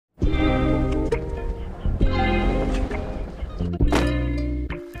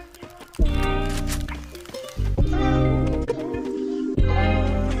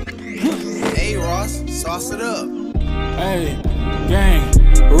Sauce it up. Hey, gang,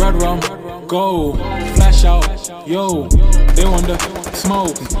 red rum, gold, flash out, yo, they want the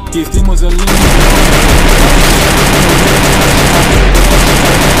smoke. These demons are leaning.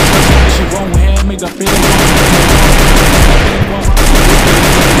 She won't hand me the bill.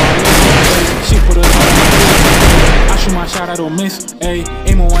 She put her I shoot my shot, I don't miss. Ayy,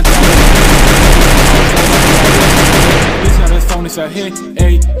 aim on one time. This not a song, it's a hit.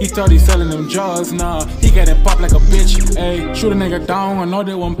 Ayy, he started selling them drugs. Nah, he getting popped like a bitch. Ayy, shoot a nigga down, I know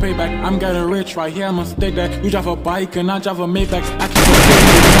they won't pay back. I'm getting rich right here, I'ma stay that. You drive a bike and I drive a Maybach. I keep a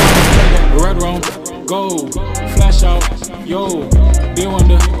kid, red rum, gold, flash out, yo, they want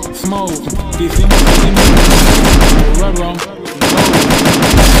the smoke. These demons, red rum,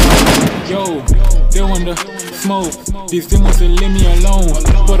 gold, yo, they want the smoke. These demons will leave me alone.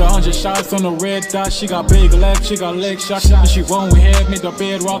 Put 100 shots on the red dot. She got big legs, she got leg shots. And she won't head, make the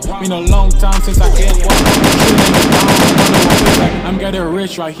bed rock. Been a long time since I get one. I'm getting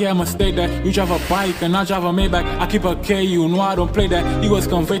rich right here, I'ma stay that. You drive a bike and I drive a Maybach. I keep a K, you know I don't play that. You was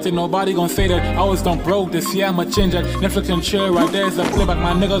convicted, nobody gon' say that. I was done broke this year, I'ma change that. Netflix and chill, right there's a playback.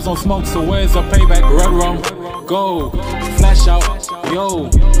 My niggas don't smoke, so where's the payback? Red rum, gold, flash out, yo,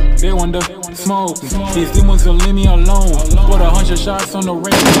 they want the smoke. These demons will leave me alone. Put 100 shots on the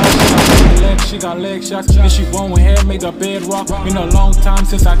red dot. She got leg shots. And she won't head, make the bed rock. Been a long time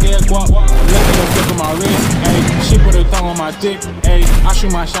since I get guap. Look at the flip of my wrist. Ayy, she put her tongue on my dick. Ayy, I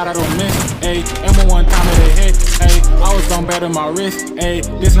shoot my shot, I don't miss. Ayy, and one time at the hit. Ayy, I was done better my wrist. Ayy,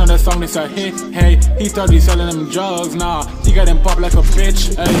 this not a song, this a hit. Hey, he started selling them drugs. Nah, he got them pop like a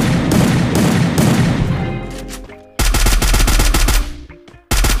bitch. Ayy.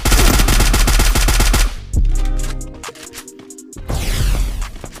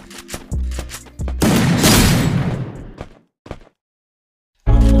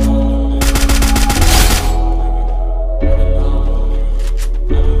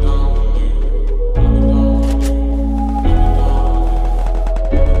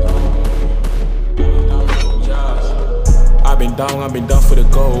 I've been down for the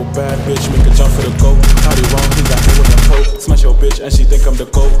gold. Bad bitch, make a jump for the goat. How they wrong, he got hit with a poke. Smash your bitch and she think I'm the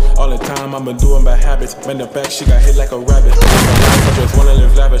goat. All the time I've been doing bad habits. Bend the back, she got hit like a rabbit. I just wanna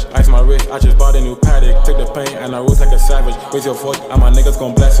live lavish. Ice my wrist, I just bought a new paddock. Take the pain and I rose like a savage. Raise your voice and my niggas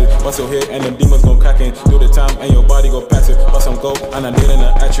gon' blast it. Bust your head and them demons gon' crack in. Do the time and your body go pass it. Bought some gold and I deal in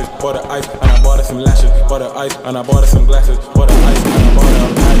the actress. Bought the ice and I bought her some lashes. Bought the ice and I bought her some glasses. Bought the ice and I bought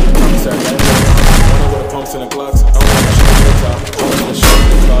her a paddock. Wonder what the pumps in the Glocks. I wanna shoot the top. I wanna shoot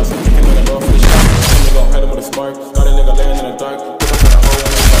the claws. Kicking in the door for the shot. I'm gon' hit him with a spark. Got a nigga laying in the dark. Put up in a hole in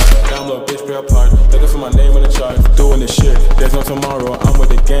the dark. Down little bitch, play apart. Looking for my name in the chart. Doing this shit, there's no tomorrow. I'm with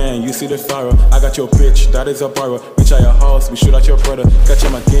the gang, you see the sorrow. I got your bitch, that is a borrow. Reach out your house, we shoot out your brother. Catch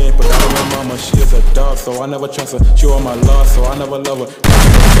him again, but that ain't my mama. She is a dog, so I never trust her. She on my loss, so I never love her.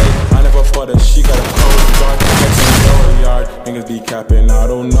 I never fought her, she got a cold dark. Yard. Niggas be capping, I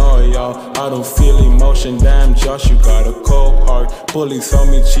don't know y'all. I don't feel emotion, damn Josh, you got a cold heart. Police on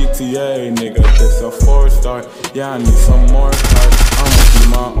me GTA, nigga, this a 4-star. Yeah, I need some more cards, I'ma be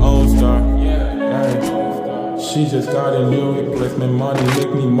my own star. Hey. She just got a new replacement, money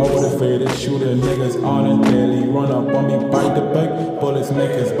make me motivated. Shooting niggas on a daily, run up on me, bite the back. Bullets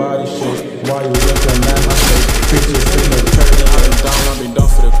make his body shake, why you looking at my face? Bitches in the curtain, I've been down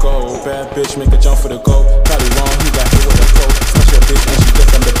for the gold. Bad bitch, make a jump for the gold. Got it wrong, he got hit with a coat. Smash your bitch and she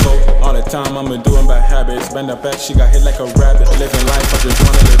think I'm the goat. All the time I've been doing bad habits. Bend her back, she got hit like a rabbit. Living life, I just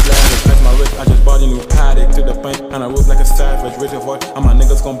wanna live lavish. Press my wrist, I just bought a new paddock. To the paint, and I rose like a savage. Raise your voice, and my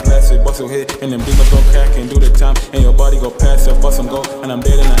niggas gon' blast it. Bust your head, and them demons gon' crack and do the time. And your body go passive, bust some gold. And I'm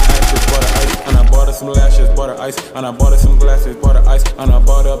dead in the ashes. Bought her ice, and I bought her some lashes. Bought her ice, and I bought her some glasses. Bought her ice, and I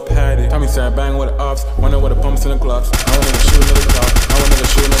bought her a paddock. Tommy said bang with the ops. Wonder what the pumps in the gloves. I want nigga shoot another top. I want nigga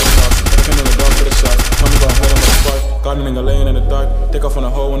shoot another top. Looking in the dark for the shots. Tommy gon' hit him with a spark. Got a nigga laying in the dark. Take off on a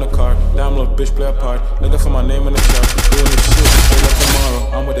hole in the car. Damn little bitch, play a part. Looking for my name in the chart. Doing this shit, straight up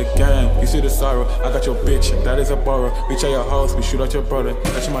tomorrow. I'm with the gang, you see the sorrow. I got your bitch, that is a borrow. Reach out your house, we shoot out your brother.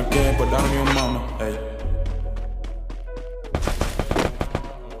 Got you my game, but down on your mama. Hey.